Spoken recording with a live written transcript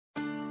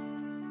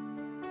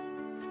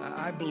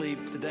I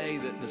believe today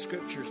that the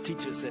scriptures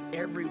teach us that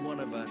every one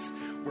of us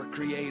were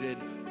created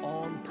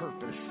on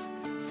purpose,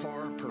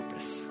 for a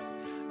purpose.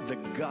 The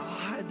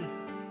God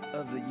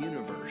of the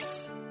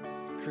universe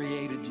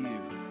created you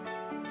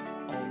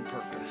on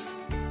purpose,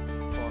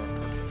 for a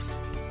purpose.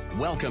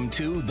 Welcome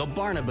to The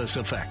Barnabas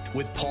Effect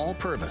with Paul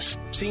Purvis,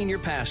 Senior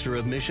Pastor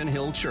of Mission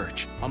Hill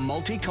Church, a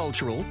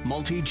multicultural,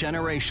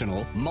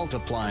 multi-generational,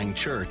 multiplying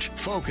church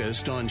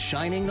focused on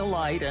shining the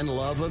light and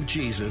love of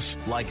Jesus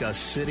like a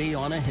city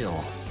on a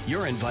hill.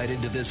 You're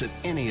invited to visit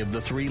any of the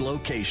 3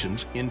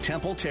 locations in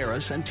Temple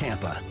Terrace and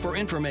Tampa. For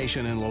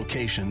information and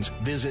locations,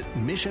 visit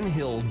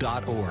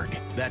missionhill.org.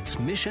 That's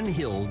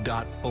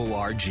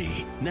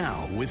missionhill.org.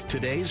 Now, with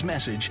today's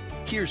message,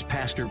 here's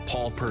Pastor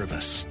Paul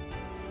Purvis.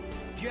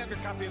 If you have your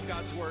copy of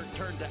God's Word,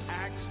 turn to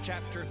Acts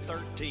chapter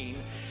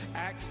 13.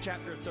 Acts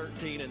chapter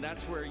 13, and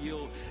that's where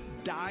you'll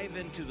dive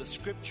into the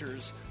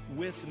scriptures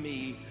with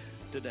me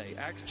today.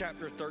 Acts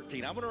chapter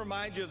 13. I want to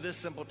remind you of this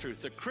simple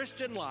truth. The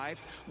Christian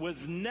life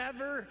was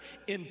never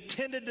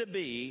intended to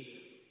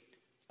be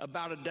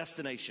about a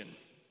destination.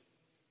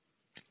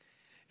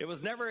 It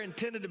was never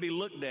intended to be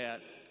looked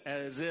at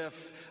as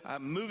if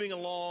I'm moving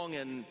along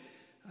and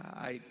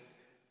I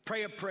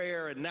pray a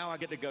prayer and now I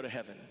get to go to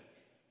heaven.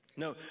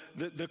 No,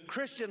 the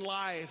Christian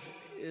life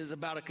is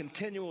about a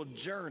continual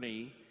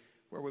journey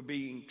where we're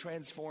being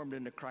transformed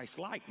into Christ's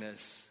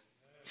likeness.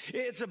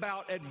 It's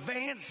about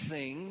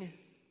advancing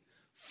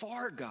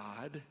for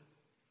God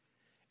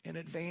and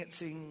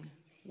advancing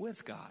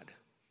with God.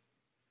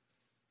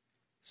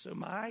 So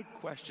my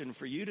question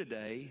for you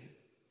today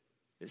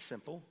is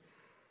simple.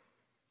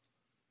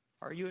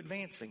 Are you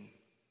advancing?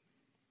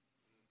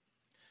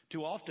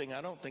 Too often,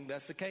 I don't think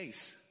that's the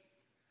case.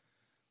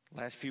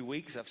 Last few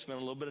weeks, I've spent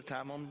a little bit of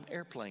time on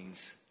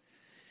airplanes.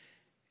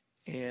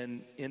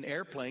 And in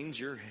airplanes,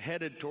 you're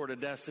headed toward a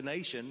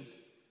destination,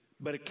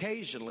 but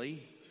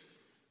occasionally,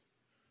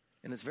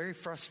 and it's very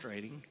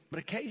frustrating, but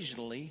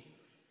occasionally,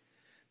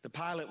 the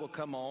pilot will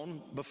come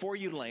on before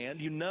you land.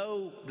 You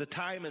know the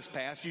time has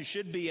passed. You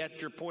should be at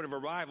your point of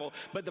arrival,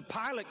 but the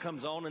pilot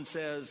comes on and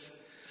says,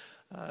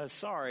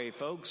 sorry,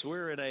 folks,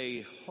 we're in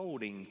a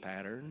holding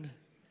pattern.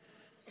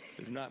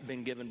 We've not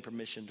been given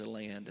permission to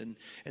land.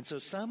 And so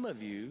some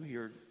of you,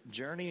 you're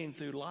journeying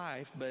through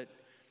life, but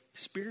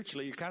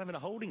spiritually you're kind of in a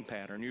holding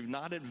pattern. You've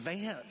not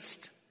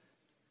advanced.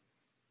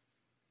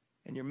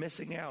 And you're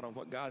missing out on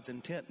what God's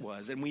intent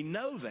was. And we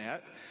know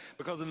that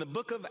because in the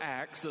book of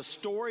Acts, the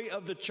story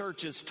of the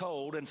church is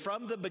told. And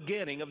from the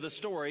beginning of the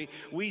story,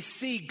 we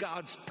see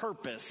God's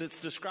purpose. It's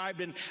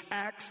described in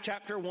Acts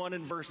chapter 1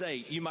 and verse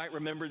 8. You might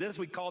remember this.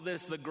 We call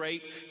this the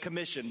Great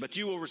Commission. But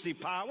you will receive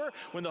power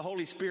when the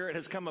Holy Spirit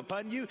has come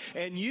upon you.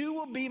 And you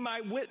will be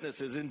my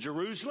witnesses in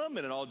Jerusalem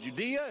and in all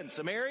Judea and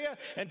Samaria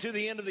and to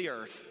the end of the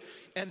earth.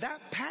 And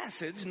that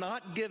passage,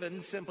 not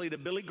given simply to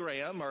Billy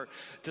Graham or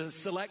to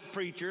select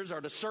preachers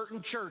or to certain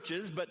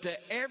churches, but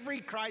to every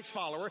Christ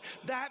follower,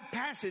 that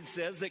passage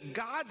says that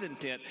God's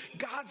intent,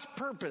 God's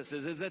purpose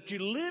is that you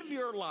live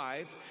your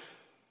life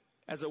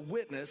as a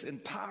witness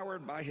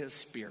empowered by His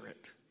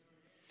Spirit.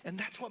 And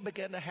that's what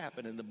began to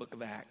happen in the book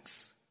of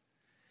Acts.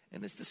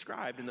 And it's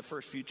described in the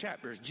first few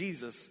chapters.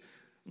 Jesus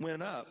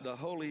went up, the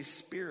Holy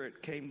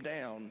Spirit came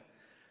down,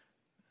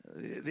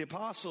 the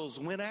apostles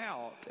went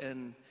out,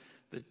 and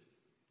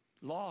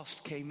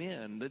lost came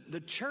in.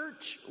 The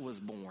church was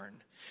born.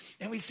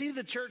 And we see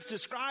the church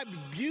described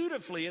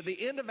beautifully at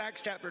the end of Acts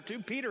chapter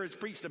 2. Peter has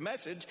preached a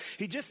message.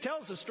 He just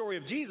tells the story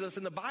of Jesus,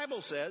 and the Bible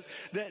says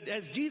that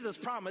as Jesus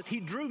promised, He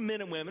drew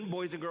men and women,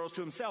 boys and girls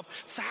to Himself.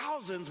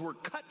 Thousands were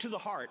cut to the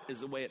heart, is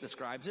the way it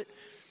describes it.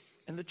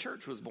 And the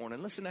church was born.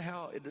 And listen to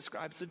how it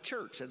describes the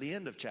church at the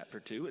end of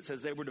chapter 2. It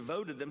says they were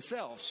devoted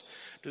themselves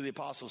to the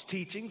apostles'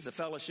 teachings, the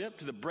fellowship,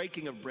 to the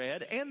breaking of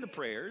bread, and the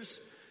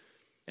prayers.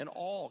 And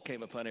all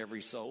came upon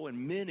every soul,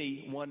 and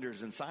many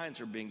wonders and signs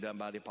were being done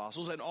by the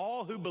apostles. And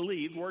all who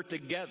believed were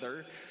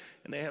together,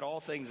 and they had all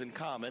things in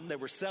common. They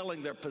were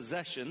selling their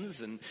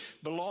possessions and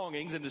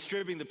belongings and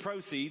distributing the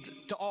proceeds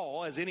to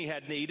all as any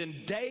had need.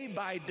 And day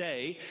by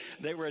day,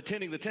 they were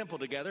attending the temple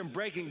together and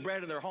breaking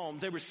bread in their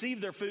homes. They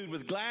received their food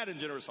with glad and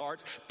generous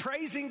hearts,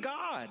 praising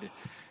God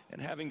and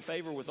having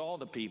favor with all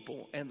the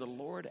people. And the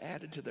Lord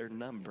added to their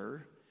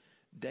number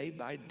day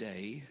by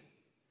day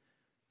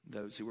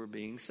those who were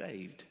being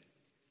saved.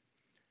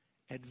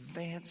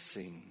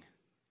 Advancing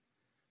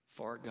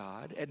for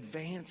God,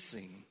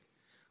 advancing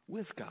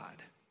with God.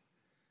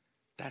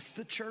 That's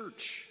the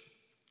church.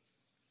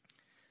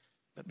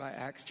 But by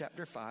Acts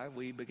chapter 5,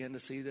 we begin to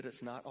see that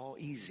it's not all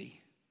easy.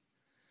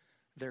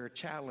 There are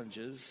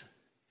challenges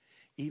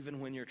even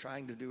when you're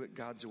trying to do it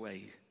God's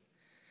way.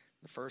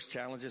 The first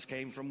challenges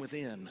came from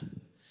within.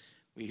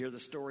 We hear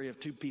the story of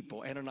 2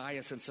 people,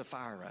 Ananias and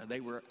Sapphira. They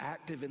were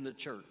active in the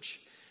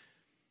church.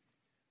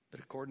 But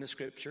according to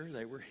Scripture,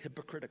 they were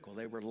hypocritical.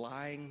 They were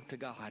lying to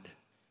God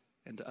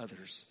and to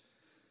others.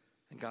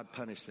 And God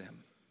punished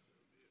them.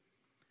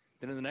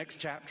 Then in the next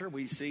chapter,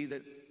 we see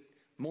that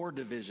more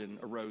division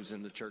arose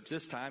in the church.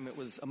 This time it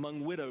was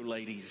among widow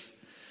ladies,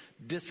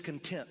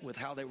 discontent with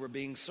how they were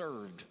being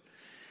served.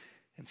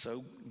 And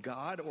so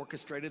God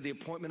orchestrated the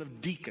appointment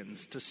of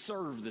deacons to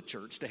serve the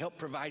church, to help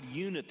provide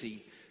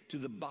unity to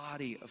the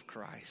body of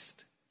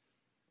Christ.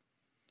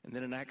 And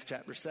then in Acts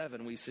chapter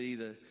 7, we see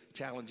the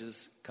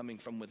challenges coming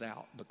from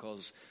without,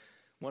 because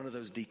one of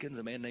those deacons,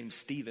 a man named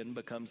Stephen,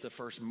 becomes the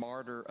first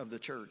martyr of the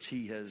church.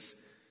 He has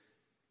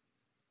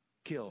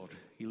killed.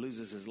 He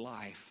loses his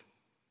life.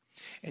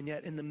 And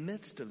yet in the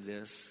midst of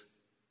this,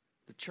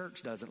 the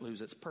church doesn't lose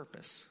its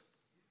purpose.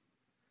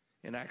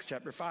 In Acts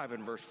chapter 5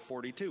 and verse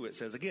 42, it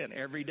says again,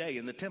 every day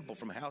in the temple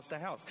from house to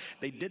house,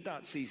 they did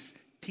not cease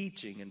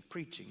teaching and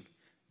preaching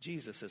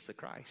Jesus as the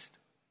Christ.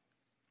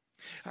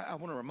 I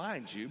want to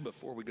remind you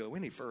before we go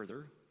any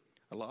further,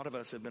 a lot of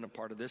us have been a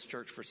part of this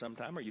church for some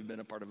time, or you've been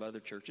a part of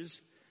other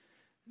churches.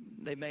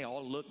 They may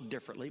all look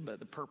differently, but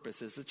the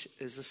purpose is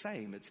the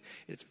same.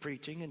 It's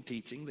preaching and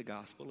teaching the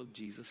gospel of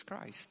Jesus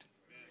Christ.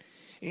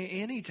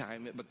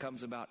 Anytime it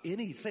becomes about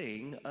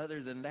anything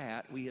other than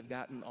that, we have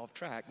gotten off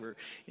track. We're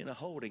in a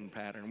holding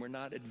pattern. We're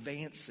not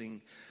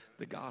advancing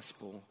the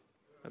gospel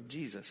of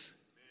Jesus.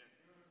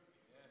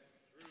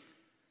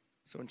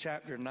 So in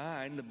chapter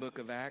 9, the book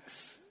of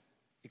Acts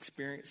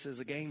experiences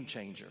a game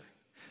changer.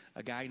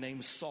 A guy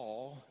named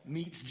Saul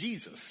meets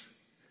Jesus.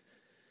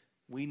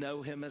 We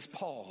know him as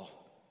Paul.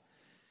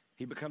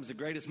 He becomes the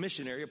greatest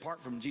missionary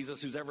apart from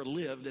Jesus who's ever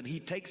lived, and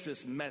he takes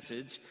this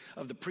message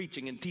of the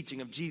preaching and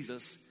teaching of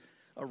Jesus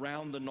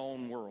around the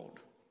known world.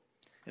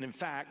 And in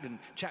fact, in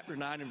chapter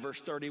 9 and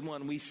verse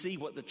 31, we see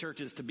what the church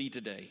is to be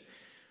today.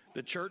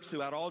 The church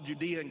throughout all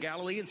Judea and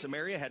Galilee and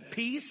Samaria had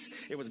peace.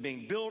 It was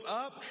being built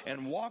up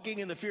and walking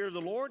in the fear of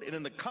the Lord and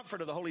in the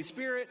comfort of the Holy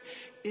Spirit.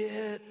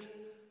 It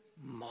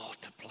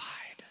multiplied.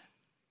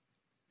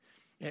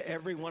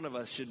 Every one of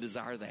us should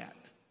desire that.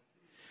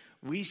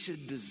 We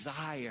should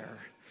desire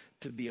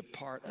to be a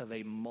part of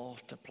a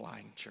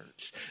multiplying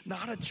church.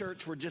 Not a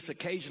church where just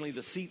occasionally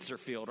the seats are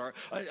filled, or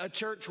a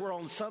church where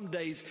on some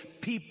days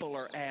people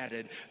are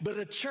added, but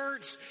a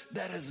church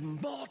that is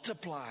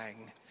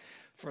multiplying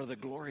for the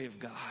glory of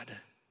God.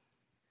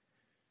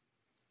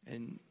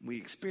 And we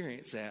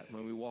experience that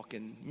when we walk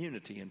in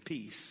unity and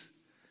peace,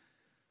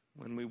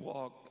 when we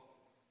walk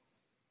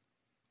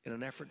in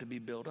an effort to be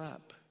built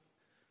up,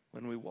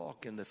 when we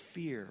walk in the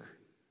fear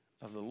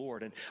of the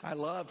Lord. And I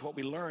loved what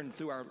we learned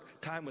through our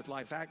time with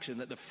Life Action,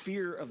 that the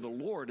fear of the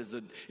Lord is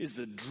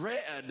the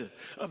dread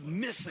of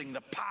missing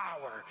the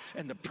power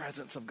and the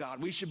presence of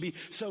God. We should be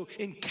so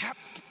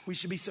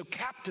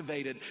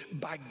captivated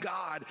by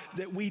God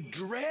that we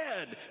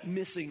dread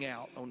missing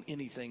out on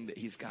anything that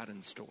He's got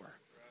in store.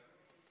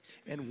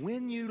 And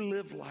when you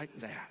live like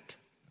that,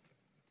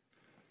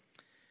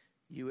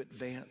 you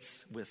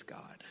advance with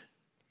God.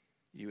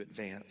 You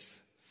advance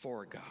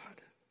for God.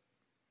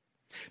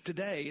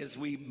 Today, as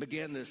we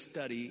begin this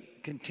study,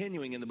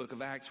 continuing in the book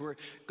of Acts, we're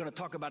going to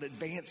talk about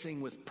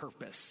advancing with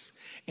purpose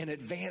and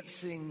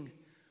advancing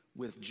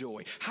with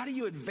joy. How do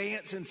you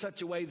advance in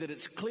such a way that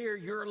it's clear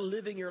you're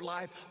living your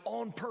life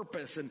on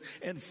purpose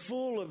and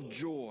full of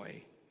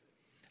joy?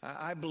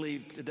 I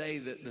believe today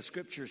that the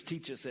scriptures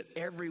teach us that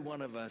every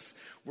one of us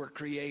were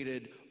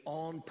created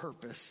on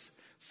purpose,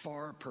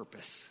 for a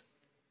purpose.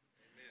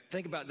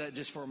 Think about that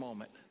just for a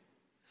moment.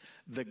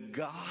 The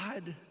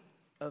God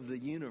of the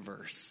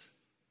universe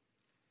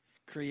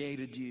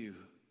created you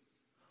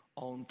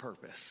on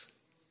purpose,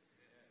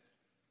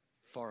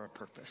 for a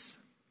purpose.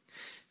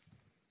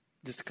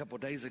 Just a couple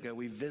of days ago,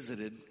 we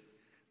visited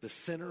the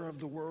center of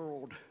the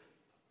world,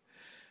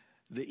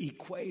 the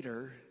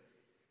equator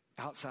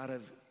outside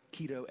of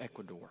Quito,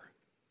 Ecuador.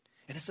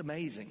 And it's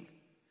amazing.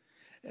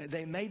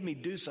 They made me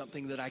do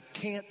something that I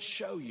can't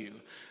show you,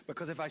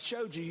 because if I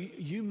showed you,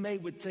 you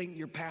would think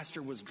your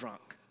pastor was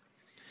drunk.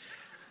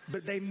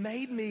 But they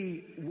made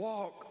me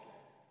walk,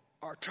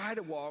 or try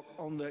to walk,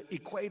 on the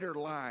equator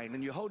line.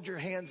 And you hold your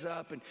hands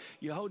up and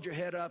you hold your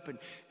head up and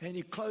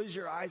you close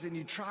your eyes and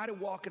you try to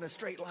walk in a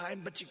straight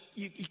line, but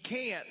you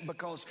can't,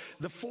 because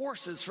the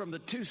forces from the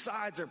two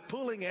sides are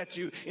pulling at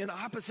you in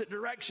opposite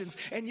directions,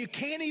 and you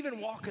can't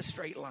even walk a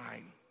straight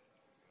line.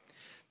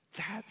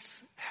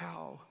 That's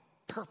how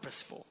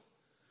purposeful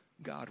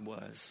God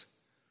was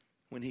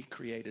when He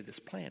created this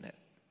planet.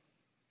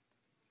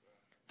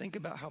 Think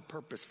about how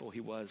purposeful He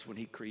was when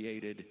He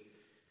created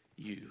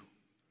you.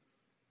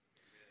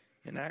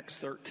 In Acts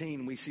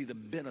 13, we see the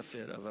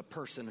benefit of a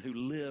person who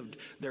lived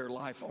their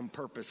life on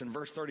purpose. In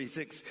verse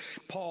 36,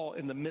 Paul,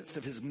 in the midst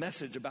of his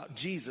message about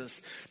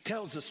Jesus,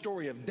 tells the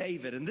story of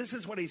David. And this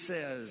is what he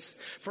says.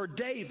 For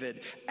David,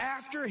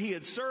 after he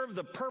had served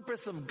the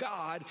purpose of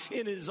God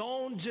in his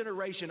own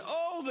generation,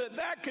 oh,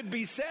 that could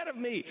be said of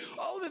me.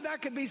 Oh,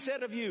 that could be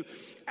said of you.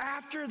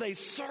 After they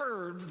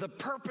served the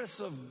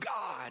purpose of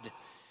God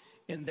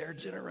in their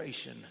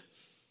generation.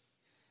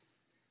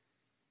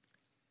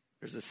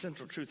 There's a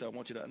central truth I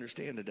want you to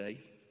understand today.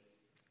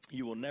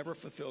 You will never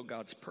fulfill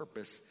God's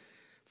purpose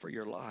for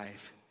your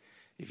life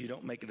if you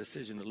don't make a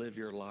decision to live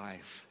your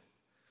life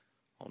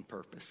on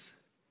purpose.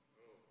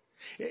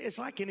 It's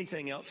like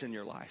anything else in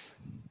your life.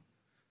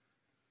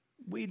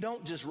 We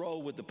don't just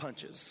roll with the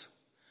punches.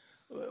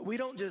 We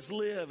don't just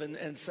live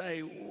and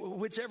say,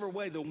 whichever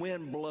way the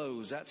wind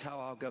blows, that's how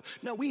I'll go.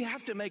 No, we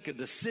have to make a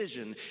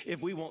decision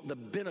if we want the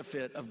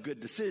benefit of good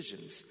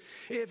decisions.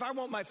 If I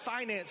want my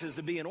finances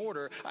to be in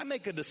order, I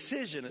make a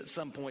decision at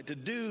some point to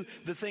do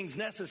the things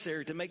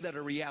necessary to make that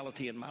a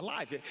reality in my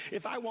life.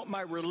 If I want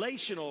my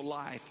relational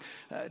life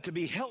to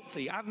be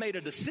healthy, I've made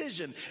a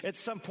decision at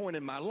some point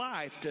in my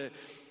life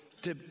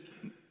to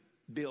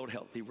build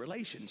healthy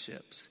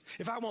relationships.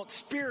 If I want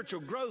spiritual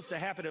growth to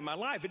happen in my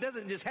life, it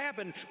doesn't just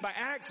happen by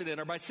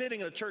accident or by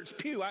sitting in a church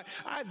pew.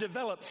 I've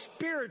developed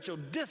spiritual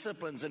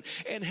disciplines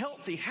and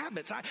healthy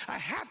habits. I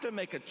have to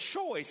make a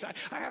choice.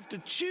 I have to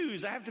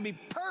choose. I have to be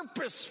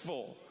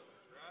purposeful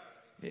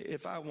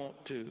if I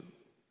want to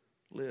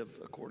live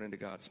according to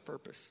God's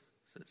purposes.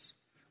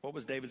 What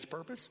was David's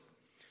purpose?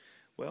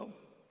 Well,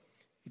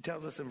 he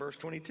tells us in verse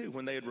 22,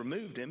 when they had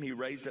removed him, he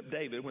raised up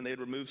David. When they had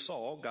removed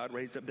Saul, God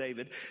raised up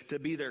David to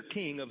be their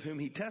king, of whom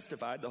he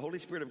testified. The Holy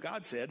Spirit of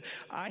God said,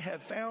 I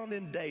have found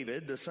in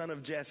David, the son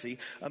of Jesse,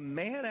 a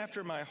man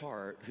after my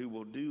heart who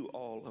will do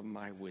all of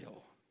my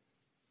will.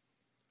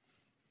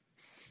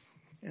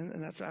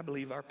 And that's, I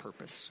believe, our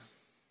purpose.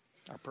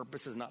 Our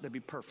purpose is not to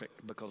be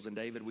perfect, because in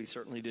David we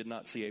certainly did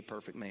not see a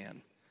perfect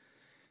man.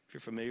 If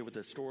you're familiar with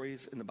the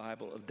stories in the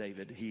Bible of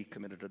David, he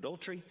committed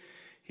adultery,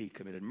 he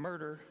committed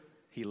murder,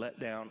 he let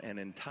down an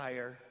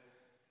entire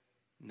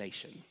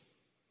nation.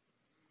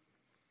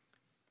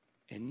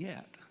 And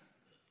yet,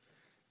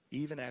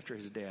 even after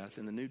his death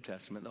in the New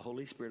Testament, the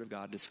Holy Spirit of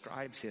God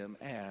describes him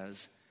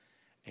as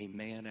a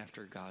man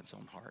after God's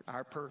own heart.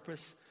 Our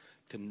purpose,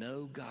 to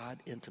know God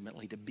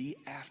intimately, to be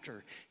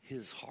after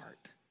his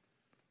heart,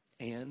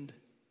 and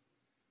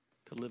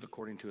to live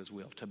according to his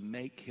will, to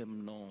make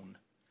him known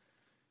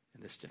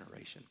in this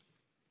generation.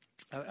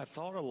 I've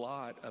thought a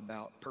lot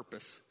about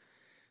purpose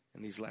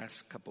in these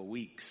last couple of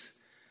weeks.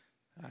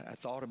 I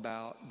thought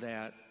about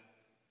that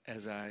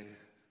as I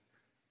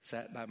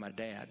sat by my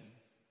dad,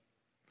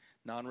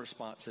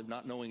 non-responsive,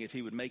 not knowing if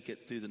he would make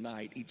it through the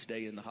night each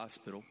day in the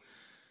hospital.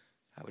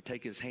 I would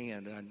take his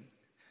hand, and I'd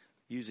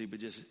usually be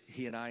just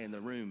he and I in the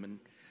room, and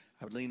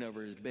I would lean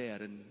over his bed,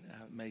 and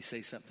I may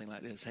say something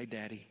like this: Hey,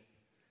 Daddy,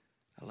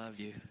 I love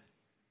you.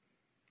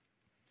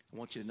 I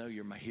want you to know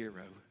you're my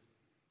hero.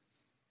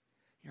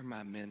 You're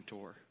my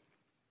mentor.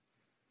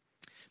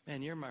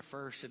 Man, you're my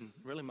first and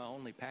really my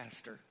only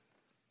pastor.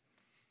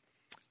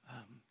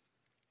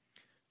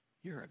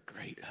 You're a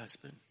great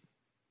husband.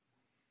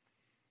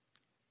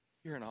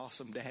 You're an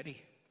awesome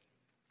daddy.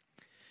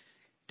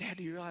 Dad,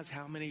 do you realize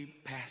how many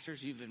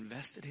pastors you've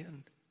invested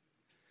in?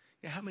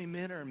 You know how many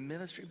men are in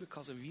ministry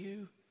because of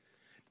you?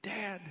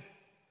 Dad,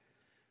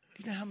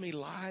 do you know how many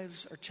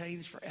lives are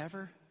changed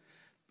forever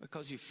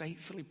because you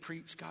faithfully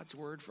preached God's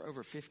word for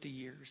over 50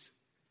 years?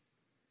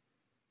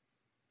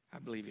 I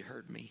believe you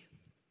heard me.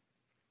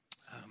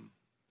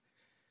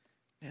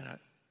 And it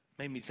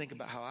made me think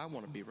about how I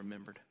want to be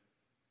remembered.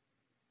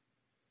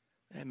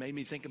 It made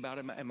me think about,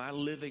 am I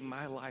living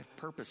my life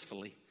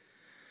purposefully?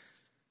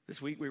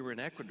 This week we were in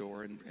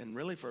Ecuador, and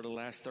really for the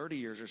last 30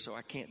 years or so,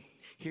 I can't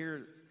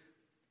hear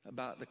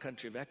about the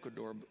country of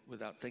Ecuador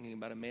without thinking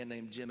about a man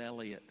named Jim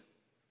Elliot.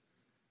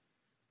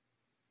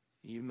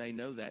 You may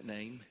know that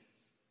name.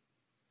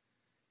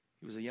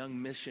 He was a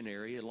young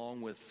missionary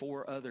along with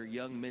 4 other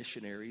young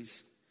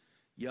missionaries,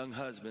 young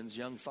husbands,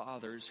 young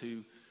fathers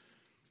who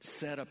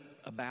set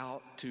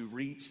about to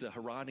reach the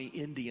Huaorani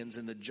Indians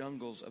in the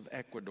jungles of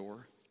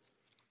Ecuador.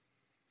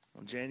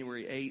 On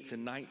January 8th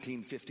in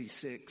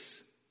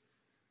 1956,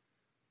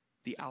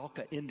 the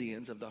Auca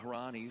Indians of the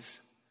Huaoranis,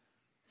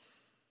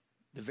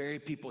 the very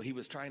people he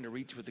was trying to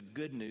reach with the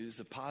good news,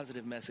 the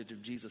positive message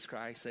of Jesus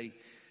Christ,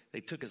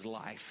 they took his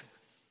life.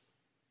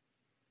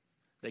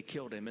 They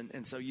killed him.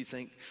 And so you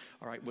think,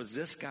 all right, was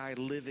this guy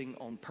living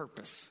on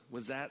purpose?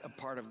 Was that a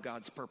part of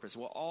God's purpose?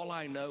 Well, all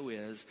I know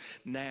is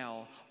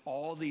now,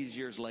 all these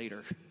years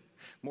later,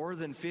 more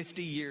than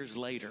 50 years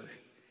later,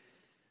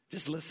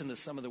 just listen to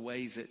some of the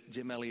ways that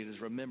Jim Elliot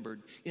is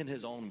remembered in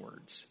his own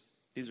words.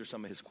 These are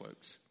some of his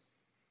quotes.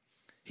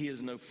 He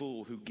is no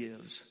fool who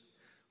gives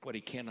what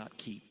he cannot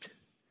keep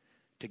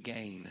to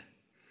gain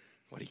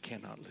what he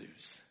cannot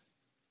lose.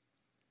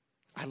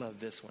 I love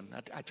this one.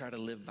 I try to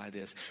live by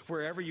this.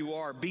 Wherever you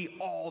are, be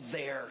all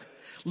there.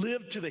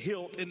 Live to the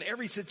hilt in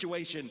every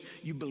situation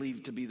you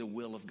believe to be the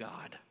will of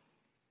God.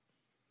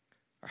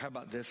 Or how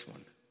about this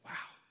one? Wow.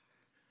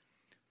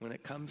 When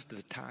it comes to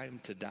the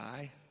time to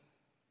die,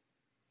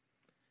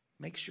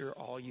 make sure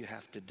all you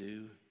have to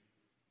do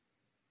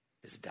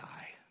is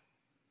die.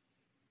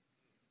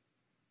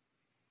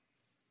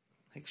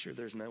 Make sure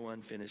there's no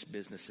unfinished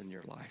business in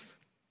your life.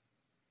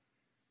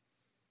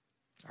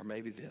 Or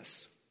maybe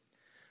this: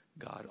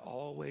 God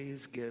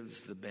always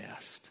gives the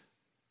best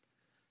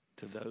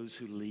to those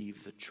who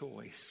leave the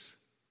choice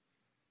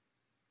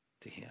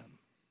to him.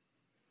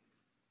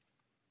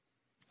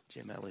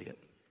 Jim Elliot.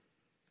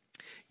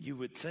 You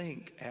would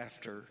think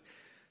after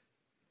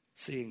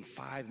seeing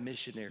 5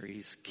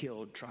 missionaries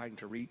killed trying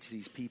to reach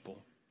these people,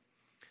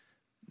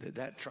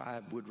 that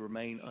tribe would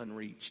remain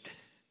unreached.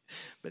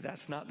 But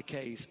that's not the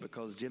case,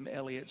 because Jim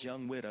Elliot's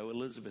young widow,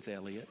 Elizabeth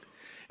Elliot,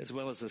 as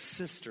well as a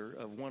sister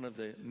of one of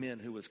the men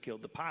who was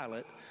killed, the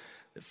pilot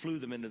that flew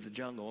them into the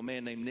jungle, a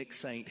man named Nick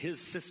Saint,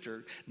 his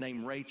sister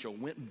named Rachel,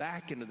 went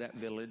back into that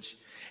village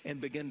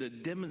and began to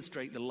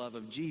demonstrate the love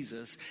of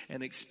Jesus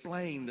and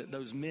explain that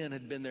those men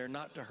had been there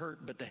not to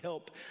hurt but to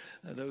help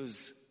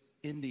those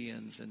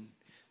Indians, and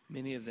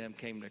many of them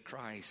came to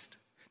Christ.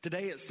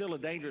 Today, it's still a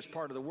dangerous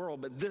part of the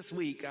world, but this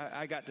week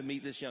I got to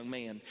meet this young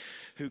man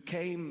who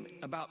came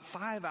about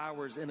 5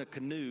 hours in a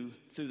canoe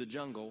through the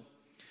jungle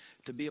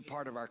to be a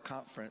part of our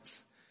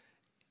conference,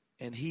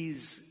 and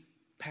he's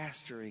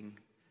pastoring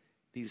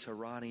these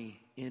Huaorani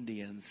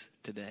Indians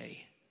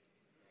today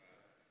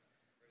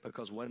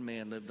because one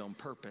man lived on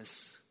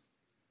purpose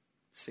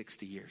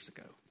 60 years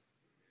ago.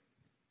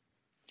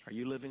 Are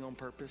you living on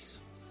purpose?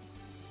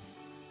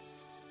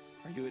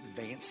 Are you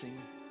advancing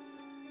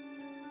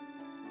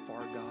for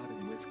God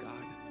and with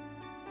God?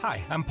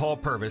 Hi, I'm Paul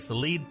Purvis, the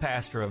lead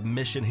pastor of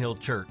Mission Hill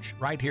Church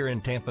right here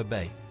in Tampa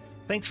Bay.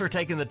 Thanks for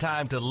taking the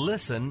time to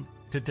listen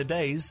to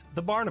today's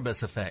The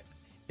Barnabas Effect.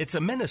 It's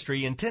a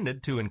ministry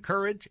intended to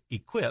encourage,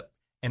 equip,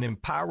 and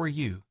empower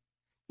you.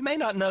 You may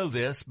not know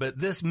this, but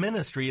this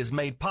ministry is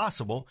made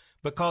possible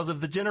because of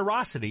the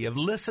generosity of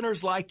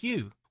listeners like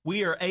you.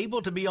 We are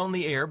able to be on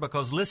the air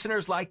because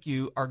listeners like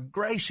you are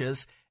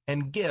gracious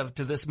and give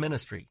to this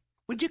ministry.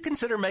 Would you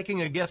consider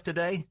making a gift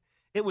today?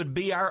 It would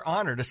be our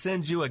honor to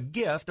send you a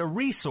gift, a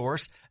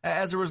resource,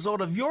 as a result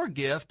of your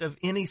gift of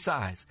any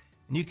size.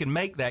 And you can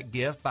make that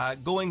gift by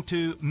going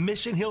to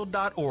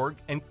missionhill.org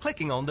and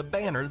clicking on the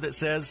banner that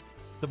says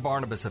The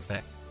Barnabas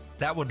Effect.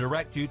 That will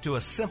direct you to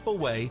a simple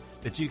way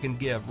that you can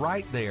give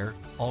right there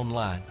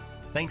online.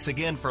 Thanks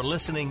again for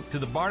listening to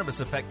The Barnabas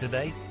Effect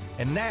today.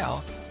 And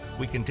now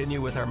we continue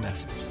with our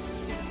message.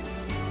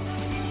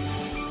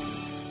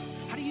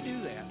 How do you do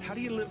that? How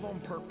do you live on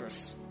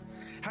purpose?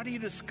 How do you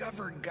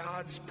discover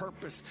God's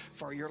purpose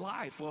for your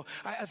life? Well,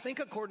 I think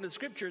according to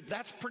Scripture,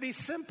 that's pretty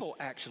simple,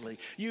 actually.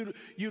 You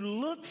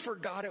look for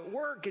God at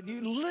work and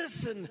you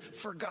listen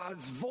for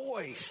God's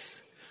voice.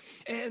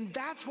 And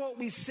that's what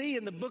we see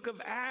in the book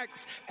of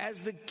Acts as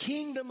the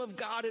kingdom of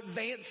God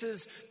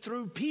advances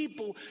through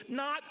people,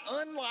 not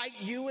unlike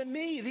you and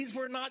me. These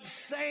were not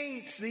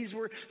saints. These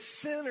were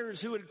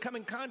sinners who had come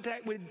in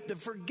contact with the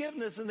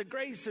forgiveness and the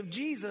grace of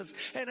Jesus.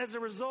 And as a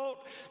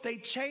result, they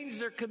changed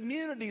their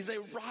communities. They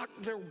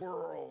rocked their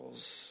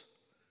worlds.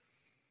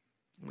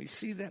 And we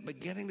see that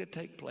beginning to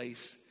take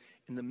place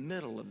in the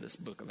middle of this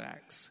book of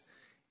Acts.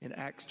 In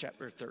Acts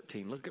chapter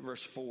 13, look at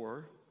verse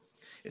 4.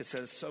 It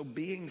says, so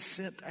being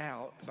sent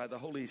out by the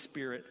Holy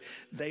Spirit,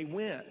 they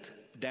went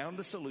down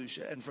to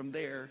Seleucia, and from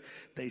there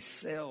they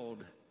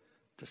sailed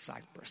to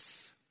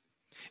Cyprus.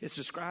 It's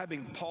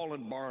describing Paul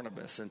and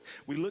Barnabas, and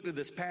we looked at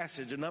this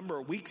passage a number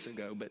of weeks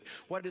ago, but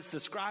what it's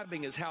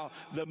describing is how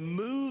the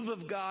move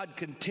of God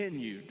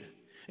continued.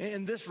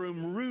 In this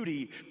room,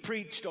 Rudy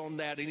preached on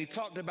that, and he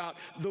talked about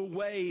the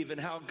wave and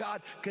how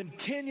God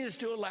continues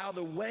to allow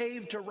the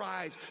wave to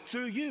rise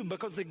through you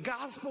because the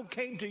gospel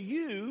came to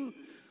you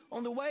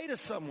on the way to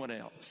someone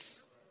else.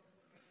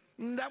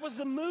 And that was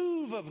the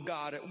move of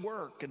God at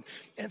work.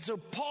 And so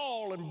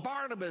Paul and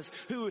Barnabas,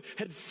 who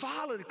had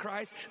followed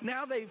Christ,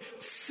 now they've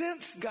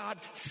sensed God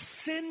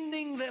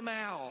sending them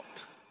out.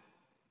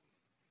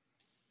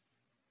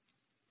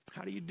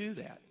 How do you do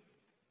that?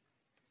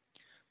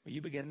 Well, you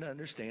begin to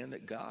understand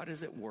that God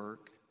is at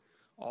work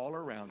all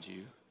around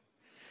you.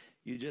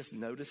 You just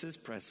notice His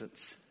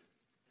presence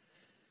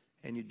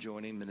and you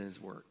join Him in His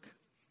work.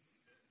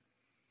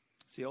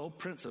 It's the old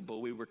principle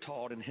we were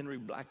taught in Henry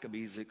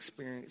Blackaby's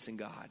Experiencing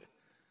God.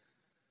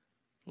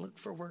 Look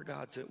for where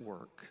God's at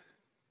work.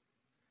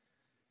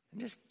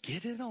 And just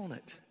get in on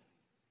it.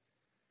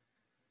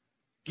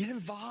 Get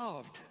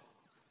involved.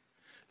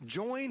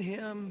 Join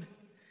Him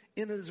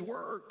in His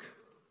work.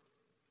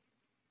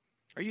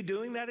 Are you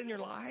doing that in your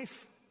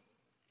life?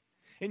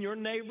 In your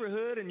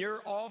neighborhood, in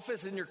your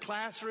office, in your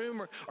classroom?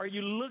 Or are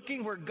you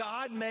looking where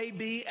God may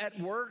be at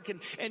work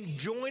and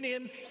join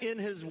Him in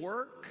His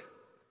work?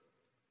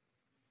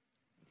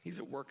 He's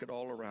at work at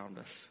all around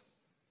us.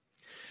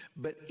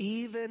 But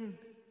even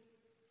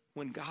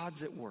when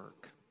God's at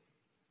work,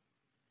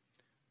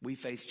 we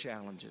face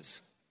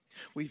challenges.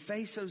 We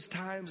face those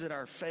times in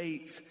our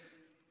faith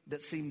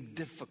that seem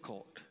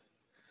difficult,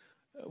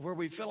 where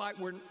we feel like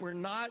we're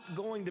not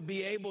going to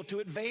be able to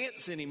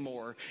advance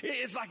anymore.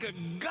 It's like a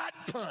gut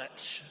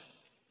punch.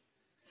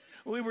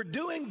 We were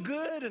doing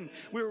good and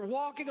we were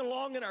walking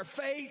along in our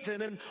faith,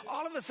 and then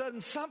all of a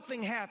sudden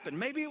something happened.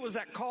 Maybe it was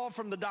that call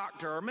from the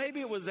doctor, or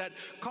maybe it was that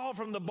call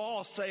from the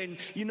boss saying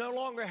you no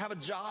longer have a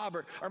job,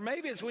 or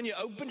maybe it's when you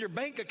opened your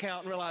bank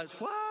account and realized,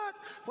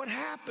 what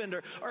happened?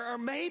 Or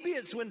maybe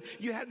it's when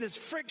you had this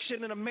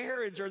friction in a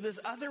marriage or this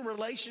other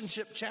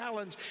relationship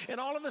challenge, and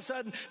all of a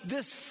sudden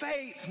this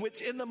faith,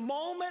 which in the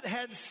moment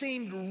had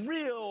seemed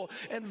real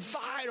and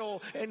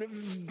vital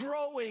and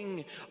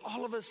growing,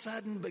 all of a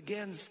sudden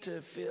begins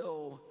to feel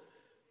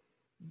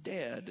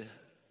dead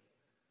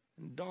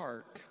and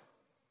dark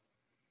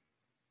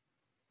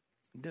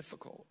and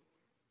difficult.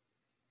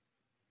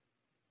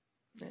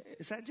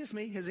 Is that just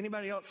me? Has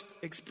anybody else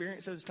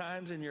experienced those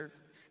times in your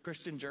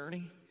Christian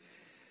journey?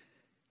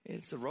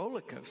 It's the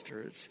roller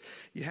coaster.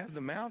 You have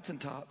the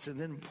mountaintops, and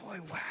then, boy,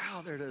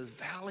 wow, there are those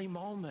valley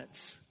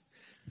moments.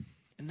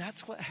 And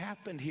that's what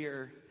happened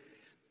here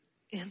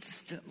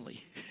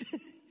instantly.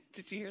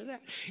 Did you hear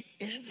that?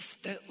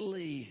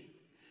 Instantly.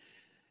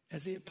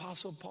 As the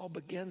Apostle Paul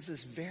begins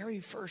this very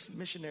first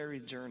missionary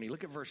journey.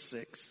 Look at verse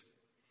 6.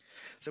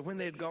 So when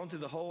they had gone through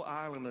the whole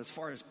island as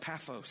far as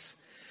Paphos,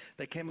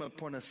 they came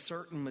upon a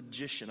certain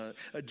magician,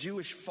 a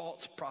Jewish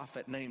false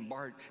prophet named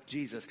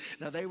Bar-Jesus.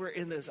 Now, they were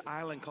in this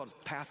island called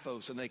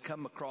Paphos, and they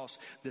come across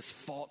this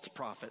false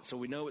prophet. So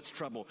we know it's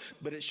trouble.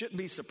 But it shouldn't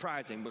be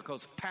surprising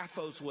because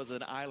Paphos was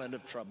an island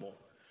of trouble.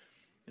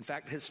 In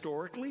fact,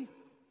 historically,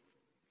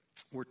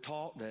 we're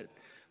taught that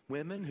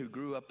women who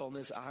grew up on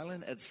this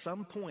island at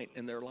some point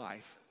in their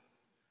life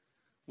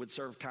would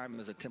serve time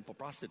as a temple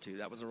prostitute.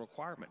 That was a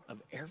requirement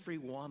of every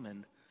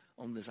woman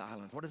on this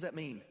island. What does that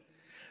mean?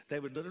 They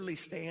would literally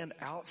stand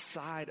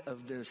outside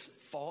of this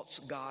false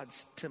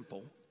god's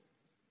temple,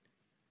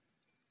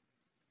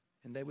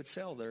 and they would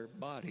sell their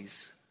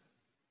bodies.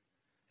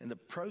 And the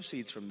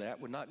proceeds from that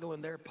would not go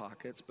in their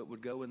pockets, but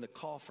would go in the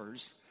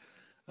coffers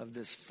of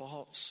this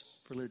false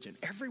religion.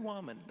 Every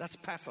woman, that's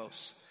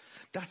Paphos.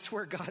 That's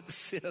where God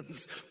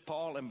sends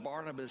Paul and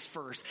Barnabas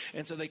first.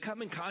 And so they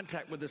come in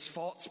contact with this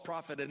false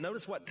prophet. And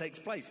notice what takes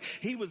place.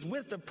 He was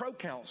with the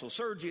proconsul,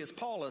 Sergius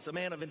Paulus, a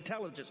man of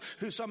intelligence,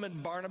 who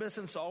summoned Barnabas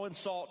and Saul and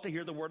sought to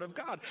hear the word of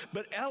God.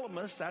 But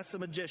Elymas, that's the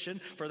magician,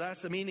 for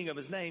that's the meaning of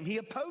his name, he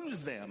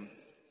opposed them,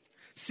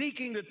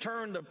 seeking to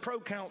turn the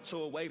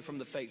proconsul away from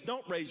the faith.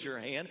 Don't raise your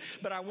hand,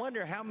 but I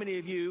wonder how many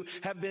of you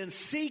have been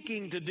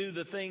seeking to do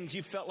the things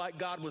you felt like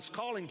God was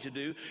calling to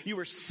do. You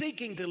were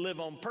seeking to live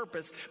on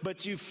purpose,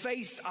 but you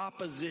faced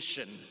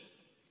opposition.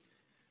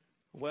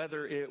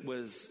 Whether it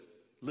was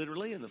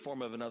literally in the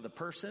form of another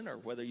person or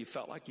whether you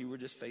felt like you were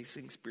just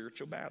facing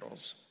spiritual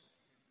battles.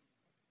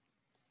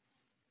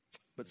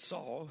 But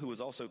Saul, who was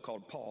also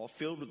called Paul,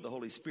 filled with the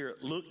Holy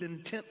Spirit, looked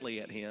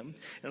intently at him.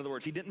 In other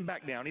words, he didn't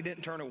back down. He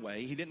didn't turn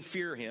away. He didn't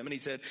fear him. And he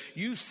said,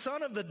 "You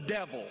son of the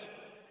devil."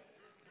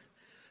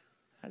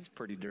 That's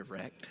pretty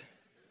direct.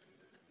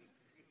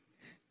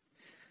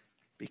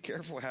 Be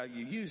careful how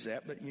you use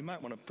that, but you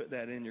might want to put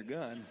that in your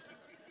gun.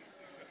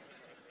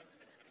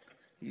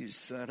 "You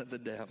son of the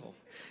devil,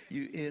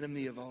 you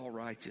enemy of all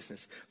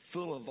righteousness,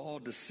 full of all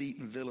deceit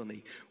and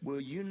villainy,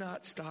 will you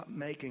not stop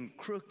making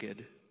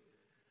crooked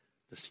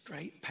the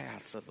straight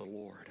paths of the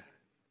Lord?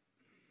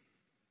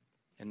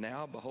 And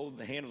now, behold,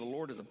 the hand of the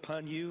Lord is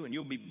upon you, and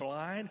you'll be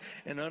blind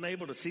and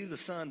unable to see the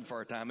sun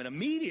for a time." And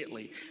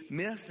immediately,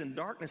 mist and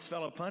darkness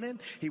fell upon him.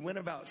 He went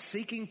about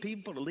seeking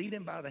people to lead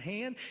him by the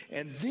hand.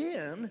 And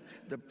then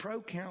the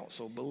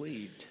proconsul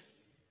believed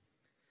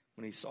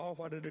when he saw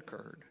what had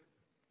occurred,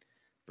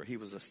 for he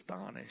was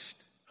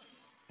astonished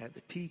at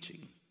the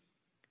teaching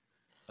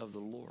of the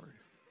Lord.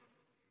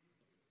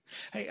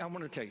 Hey, I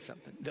want to tell you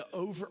something. The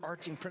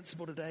overarching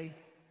principle today,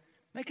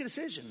 make a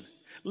decision.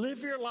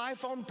 Live your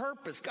life on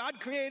purpose. God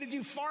created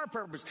you for a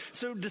purpose.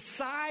 So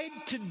decide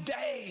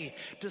today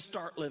to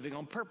start living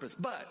on purpose.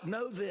 But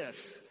know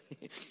this,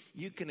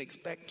 you can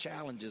expect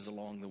challenges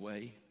along the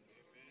way.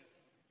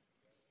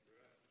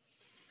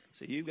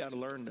 So you've got to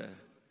learn to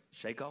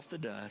shake off the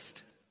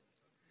dust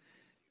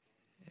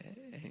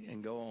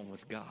and go on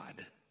with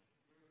God.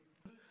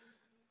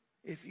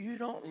 If you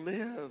don't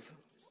live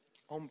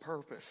on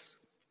purpose,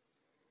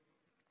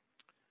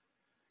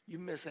 you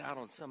miss out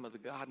on some of the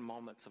God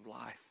moments of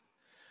life.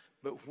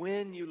 But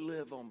when you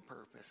live on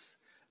purpose,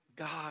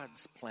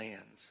 God's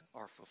plans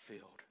are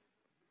fulfilled.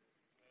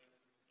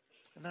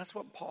 And that's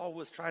what Paul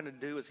was trying to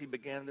do as he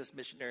began this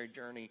missionary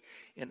journey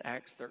in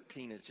Acts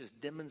 13, is just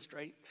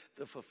demonstrate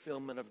the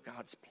fulfillment of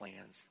God's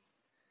plans.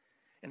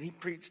 And he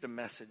preached a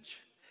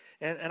message.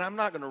 And I'm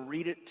not going to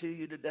read it to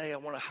you today. I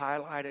want to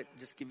highlight it,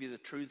 just give you the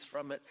truths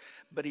from it.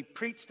 But he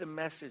preached a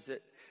message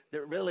that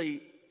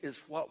really is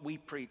what we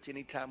preach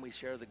anytime we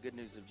share the good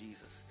news of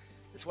Jesus.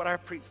 It's what I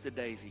preach to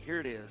Daisy. Here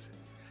it is.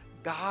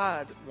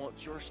 God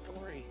wants your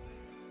story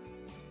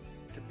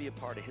to be a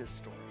part of his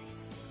story.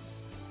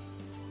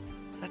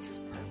 That's his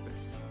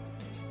purpose.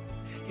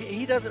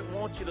 He doesn't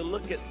want you to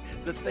look at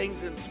the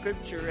things in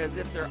Scripture as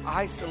if they're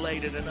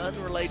isolated and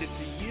unrelated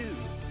to you.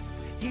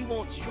 He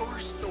wants your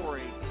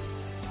story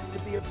to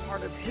be a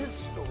part of his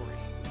story.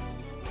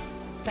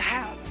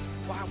 That's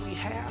why we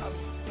have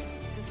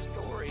his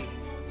story.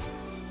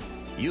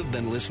 You've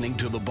been listening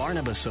to The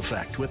Barnabas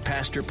Effect with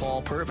Pastor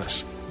Paul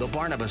Purvis. The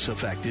Barnabas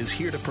Effect is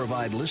here to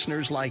provide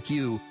listeners like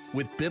you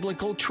with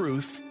biblical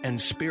truth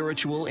and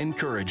spiritual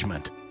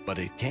encouragement. But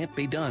it can't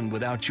be done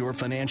without your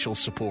financial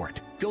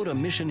support. Go to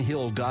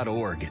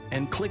missionhill.org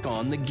and click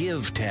on the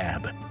Give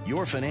tab.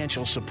 Your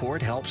financial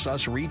support helps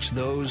us reach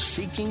those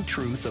seeking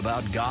truth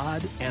about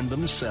God and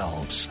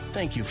themselves.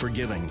 Thank you for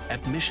giving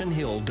at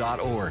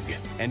missionhill.org.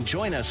 And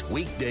join us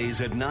weekdays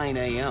at 9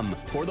 a.m.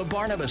 for The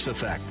Barnabas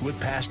Effect with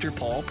Pastor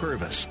Paul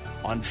Purvis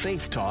on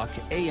Faith Talk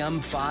AM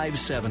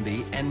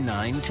 570 and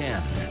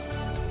 910.